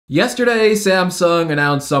Yesterday, Samsung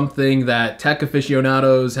announced something that tech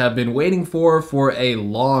aficionados have been waiting for a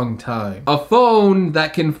long time. A phone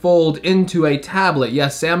that can fold into a tablet.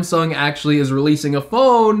 Yes, Samsung actually is releasing a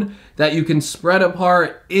phone that you can spread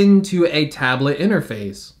apart into a tablet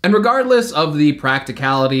interface. And regardless of the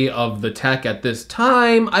practicality of the tech at this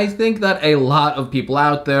time, I think that a lot of people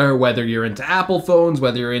out there, whether you're into Apple phones,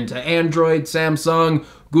 whether you're into Android, Samsung,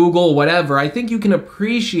 Google, whatever, I think you can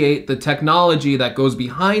appreciate the technology that goes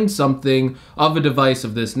behind something of a device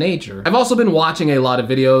of this nature. I've also been watching a lot of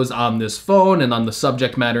videos on this phone and on the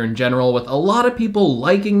subject matter in general, with a lot of people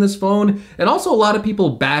liking this phone and also a lot of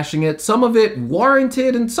people bashing it, some of it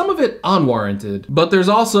warranted and some of it unwarranted. But there's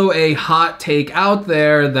also a hot take out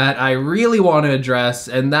there that I really want to address,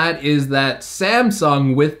 and that is that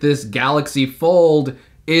Samsung with this Galaxy Fold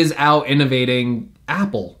is out innovating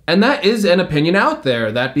Apple. And that is an opinion out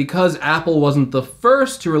there, that because Apple wasn't the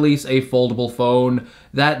first to release a foldable phone,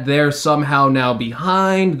 that they're somehow now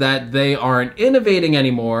behind, that they aren't innovating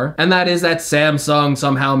anymore, and that is that Samsung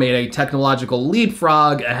somehow made a technological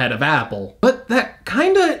leapfrog ahead of Apple. But that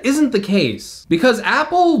kinda isn't the case, because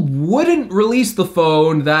Apple wouldn't release the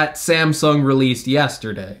phone that Samsung released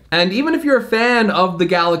yesterday. And even if you're a fan of the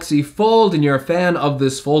Galaxy Fold and you're a fan of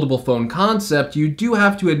this foldable phone concept, you do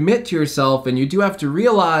have to admit to yourself, and you do have to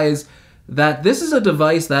realize that this is a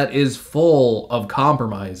device that is full of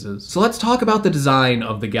compromises. So let's talk about the design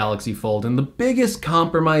of the Galaxy Fold. And the biggest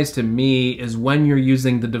compromise to me is when you're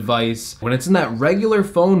using the device when it's in that regular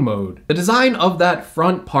phone mode. The design of that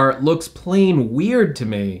front part looks plain weird to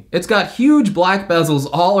me. It's got huge black bezels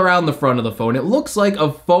all around the front of the phone. It looks like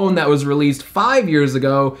a phone that was released 5 years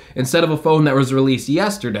ago instead of a phone that was released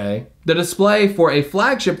yesterday. The display for a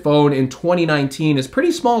flagship phone in 2019 is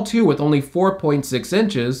pretty small too, with only 4.6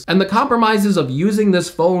 inches. And the compromises of using this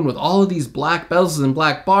phone with all of these black bezels and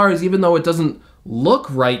black bars, even though it doesn't look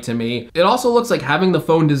right to me, it also looks like having the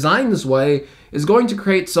phone designed this way is going to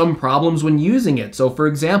create some problems when using it. So for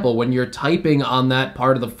example, when you're typing on that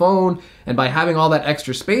part of the phone, and by having all that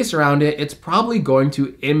extra space around it, it's probably going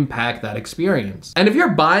to impact that experience. And if you're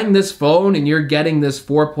buying this phone and you're getting this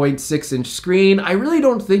 4.6-inch screen, I really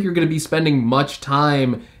don't think you're gonna be spending much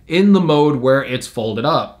time in the mode where it's folded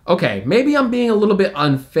up. Okay, maybe I'm being a little bit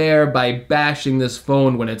unfair by bashing this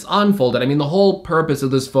phone when it's unfolded. I mean, the whole purpose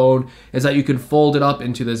of this phone is that you can fold it up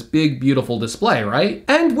into this big, beautiful display, right?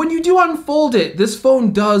 And when you do unfold it, this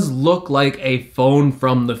phone does look like a phone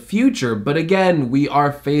from the future, but again, we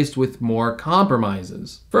are faced with more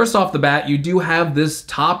compromises. First off the bat, you do have this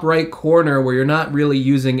top right corner where you're not really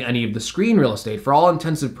using any of the screen real estate. For all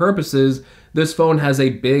intents and purposes, this phone has a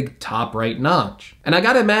big top right notch. And I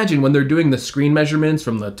gotta imagine when they're doing the screen measurements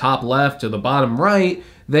from the top left to the bottom right,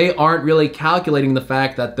 they aren't really calculating the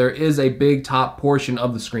fact that there is a big top portion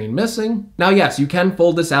of the screen missing. Now yes, you can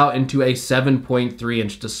fold this out into a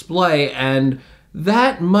 7.3-inch display, and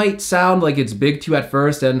that might sound like it's big too at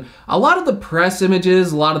first, and a lot of the press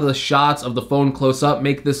images, a lot of the shots of the phone close up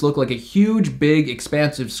make this look like a huge, big,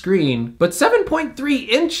 expansive screen. But 7.3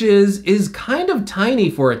 inches is kind of tiny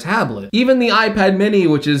for a tablet. Even the iPad mini,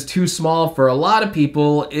 which is too small for a lot of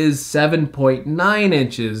people, is 7.9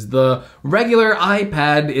 inches. The regular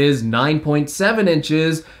iPad is 9.7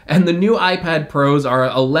 inches, and the new iPad Pros are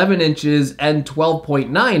 11 inches and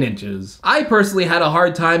 12.9 inches. I personally had a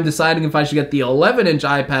hard time deciding if I should get the 11-inch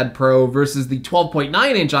iPad Pro versus the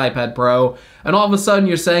 12.9-inch iPad Pro, and all of a sudden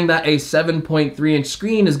you're saying that a 7.3-inch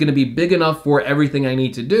screen is going to be big enough for everything I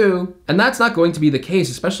need to do, and that's not going to be the case,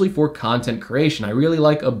 especially for content creation. I really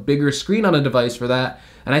like a bigger screen on a device for that,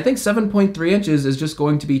 and I think 7.3 inches is just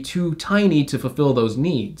going to be too tiny to fulfill those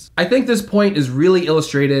needs. I think this point is really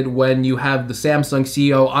illustrated when you have the Samsung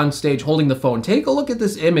CEO on stage holding the phone. Take a look at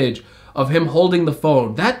this image of him holding the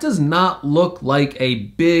phone. That does not look like a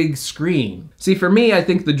big screen. See, for me, I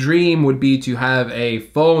think the dream would be to have a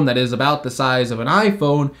phone that is about the size of an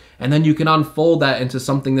iPhone, and then you can unfold that into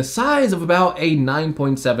something the size of about a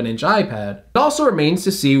 9.7-inch iPad. It also remains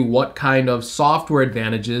to see what kind of software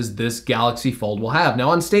advantages this Galaxy Fold will have. Now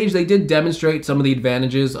on stage, they did demonstrate some of the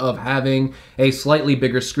advantages of having a slightly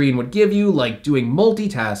bigger screen would give you, like doing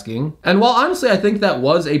multitasking. And while honestly, I think that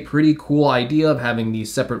was a pretty cool idea of having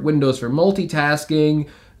these separate windows for multitasking,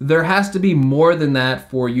 there has to be more than that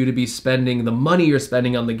for you to be spending the money you're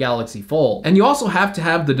spending on the Galaxy Fold. And you also have to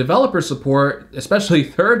have the developer support, especially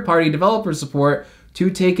third-party developer support, to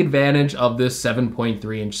take advantage of this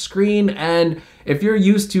 7.3-inch screen. And if you're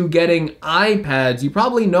used to getting iPads, you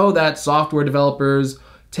probably know that software developers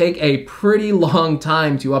take a pretty long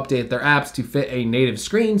time to update their apps to fit a native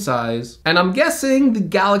screen size. And I'm guessing the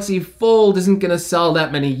Galaxy Fold isn't gonna sell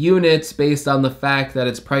that many units based on the fact that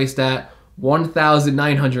it's priced at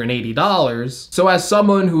 $1,980. So as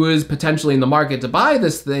someone who is potentially in the market to buy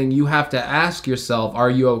this thing, you have to ask yourself, are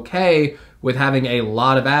you okay with having a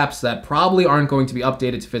lot of apps that probably aren't going to be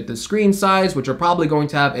updated to fit the screen size, which are probably going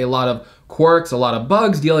to have a lot of quirks, a lot of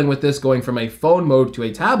bugs dealing with this going from a phone mode to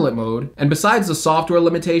a tablet mode? And besides the software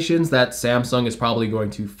limitations that Samsung is probably going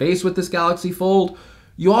to face with this Galaxy Fold,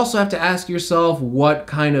 you also have to ask yourself what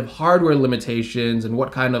kind of hardware limitations and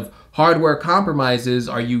what kind of hardware compromises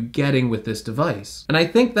are you getting with this device? And I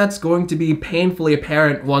think that's going to be painfully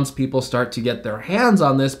apparent once people start to get their hands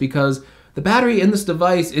on this, because the battery in this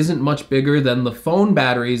device isn't much bigger than the phone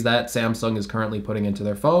batteries that Samsung is currently putting into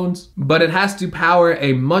their phones, but it has to power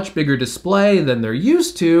a much bigger display than they're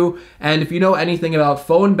used to. And if you know anything about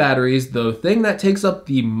phone batteries, the thing that takes up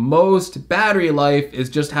the most battery life is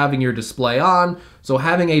just having your display on. So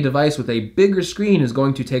having a device with a bigger screen is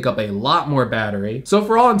going to take up a lot more battery. So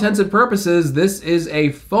for all intents and purposes, this is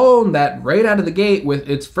a phone that right out of the gate with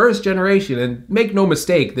its first generation, and make no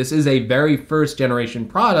mistake, this is a very first generation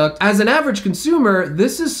product. As an average consumer,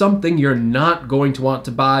 this is something you're not going to want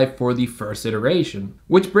to buy for the first iteration.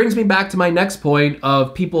 Which brings me back to my next point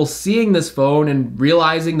of people seeing this phone and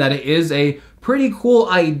realizing that it is a pretty cool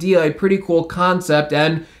idea, a pretty cool concept,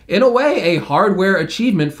 and in a way, a hardware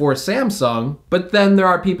achievement for Samsung. But then there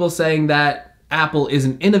are people saying that Apple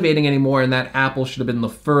isn't innovating anymore and that Apple should have been the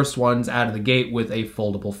first ones out of the gate with a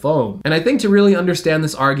foldable phone. And I think to really understand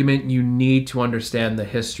this argument, you need to understand the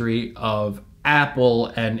history of Apple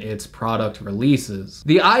and its product releases.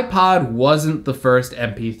 The iPod wasn't the first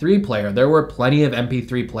MP3 player. There were plenty of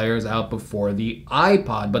MP3 players out before the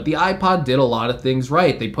iPod, but the iPod did a lot of things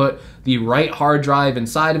right. They put the right hard drive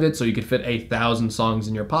inside of it so you could fit 1,000 songs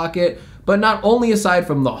in your pocket. But not only aside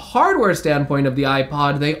from the hardware standpoint of the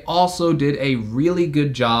iPod, they also did a really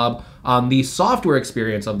good job on the software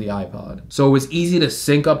experience of the iPod. So it was easy to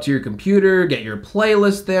sync up to your computer, get your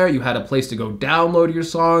playlist there, you had a place to go download your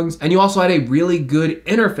songs, and you also had a really good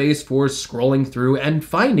interface for scrolling through and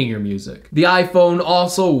finding your music. The iPhone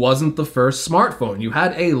also wasn't the first smartphone. You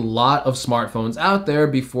had a lot of smartphones out there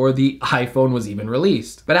before the iPhone was even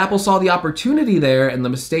released. But Apple saw the opportunity there and the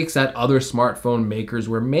mistakes that other smartphone makers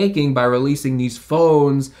were making by releasing these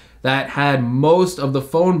phones that had most of the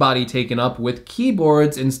phone body taken up with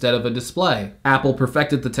keyboards instead of a display. Apple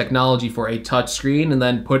perfected the technology for a touchscreen and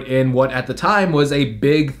then put in what at the time was a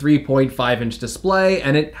big 3.5-inch display,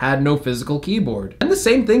 and it had no physical keyboard. And the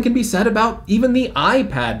same thing can be said about even the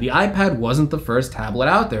iPad. The iPad wasn't the first tablet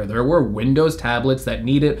out there. There were Windows tablets that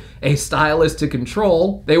needed a stylus to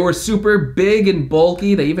control. They were super big and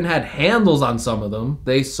bulky. They even had handles on some of them.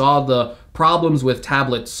 They saw the problems with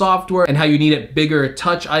tablet software and how you needed bigger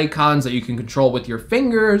touch icons that you can control with your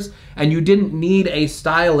fingers, and you didn't need a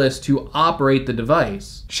stylus to operate the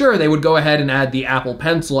device. Sure, they would go ahead and add the Apple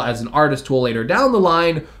Pencil as an artist tool later down the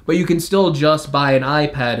line, but you can still just buy an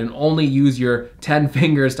iPad and only use your 10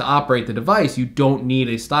 fingers to operate the device. You don't need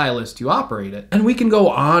a stylus to operate it. And we can go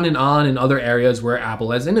on in other areas where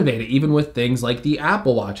Apple has innovated, even with things like the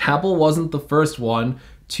Apple Watch. Apple wasn't the first one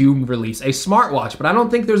to release a smartwatch, but I don't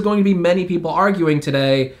think there's going to be many people arguing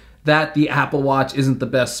today that the Apple Watch isn't the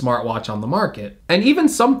best smartwatch on the market. And even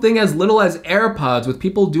something as little as AirPods, with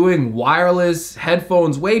people doing wireless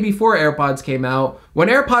headphones way before AirPods came out. When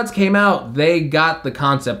AirPods came out, they got the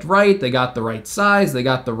concept right, they got the right size, they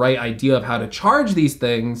got the right idea of how to charge these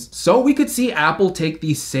things. So we could see Apple take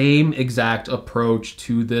the same exact approach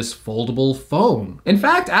to this foldable phone. In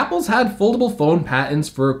fact, Apple's had foldable phone patents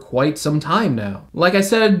for quite some time now. Like I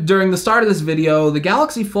said during the start of this video, the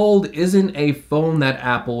Galaxy Fold isn't a phone that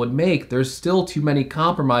Apple would make. There's still too many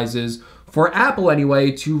compromises for Apple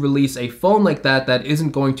anyway to release a phone like that that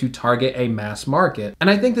isn't going to target a mass market. And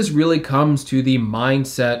I think this really comes to the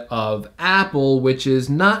mindset of Apple, which is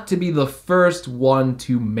not to be the first one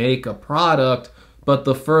to make a product, but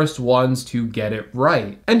the first ones to get it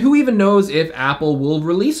right. And who even knows if Apple will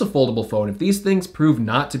release a foldable phone? If these things prove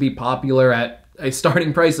not to be popular at a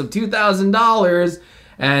starting price of $2,000,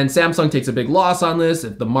 and Samsung takes a big loss on this,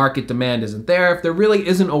 if the market demand isn't there, if there really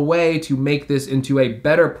isn't a way to make this into a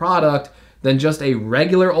better product than just a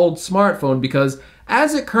regular old smartphone, because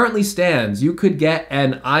as it currently stands, you could get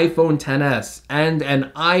an iPhone XS and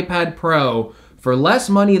an iPad Pro for less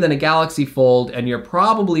money than a Galaxy Fold, and you're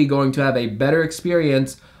probably going to have a better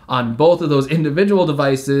experience on both of those individual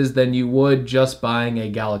devices than you would just buying a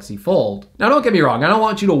Galaxy Fold. Now don't get me wrong, I don't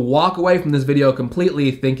want you to walk away from this video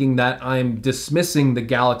completely thinking that I'm dismissing the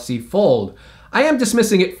Galaxy Fold. I am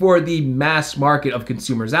dismissing it for the mass market of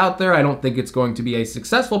consumers out there. I don't think it's going to be a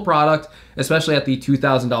successful product, especially at the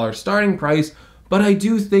 $2,000 starting price, but I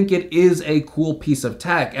do think it is a cool piece of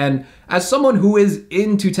tech. And as someone who is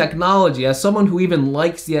into technology, as someone who even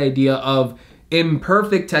likes the idea of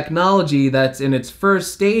imperfect technology that's in its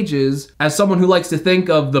first stages, as someone who likes to think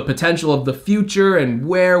of the potential of the future and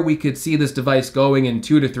where we could see this device going in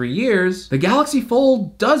 2 to 3 years, the Galaxy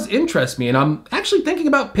Fold does interest me, and I'm actually thinking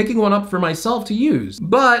about picking one up for myself to use.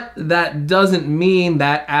 But that doesn't mean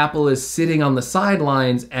that Apple is sitting on the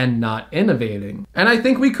sidelines and not innovating. And I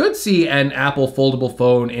think we could see an Apple foldable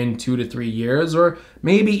phone in 2 to 3 years, or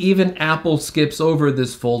maybe even Apple skips over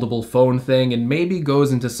this foldable phone thing and maybe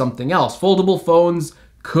goes into something else. Foldable phones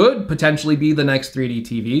could potentially be the next 3D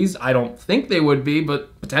TVs. I don't think they would be,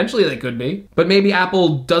 but potentially they could be. But maybe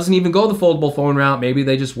Apple doesn't even go the foldable phone route. Maybe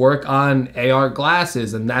they just work on AR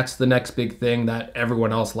glasses, and that's the next big thing that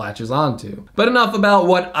everyone else latches onto. But enough about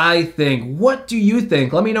what I think. What do you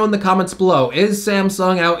think? Let me know in the comments below. Is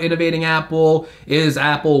Samsung out innovating Apple? Is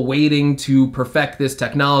Apple waiting to perfect this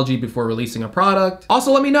technology before releasing a product?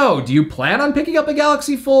 Also, let me know, do you plan on picking up a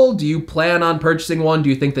Galaxy Fold? Do you plan on purchasing one? Do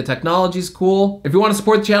you think the technology's cool? If you want to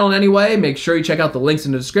support the channel in any way, make sure you check out the links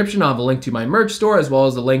in the description. I'll have a link to my merch store as well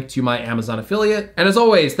as the link to my Amazon affiliate. And as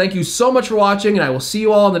always, thank you so much for watching, and I will see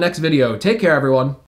you all in the next video. Take care, everyone.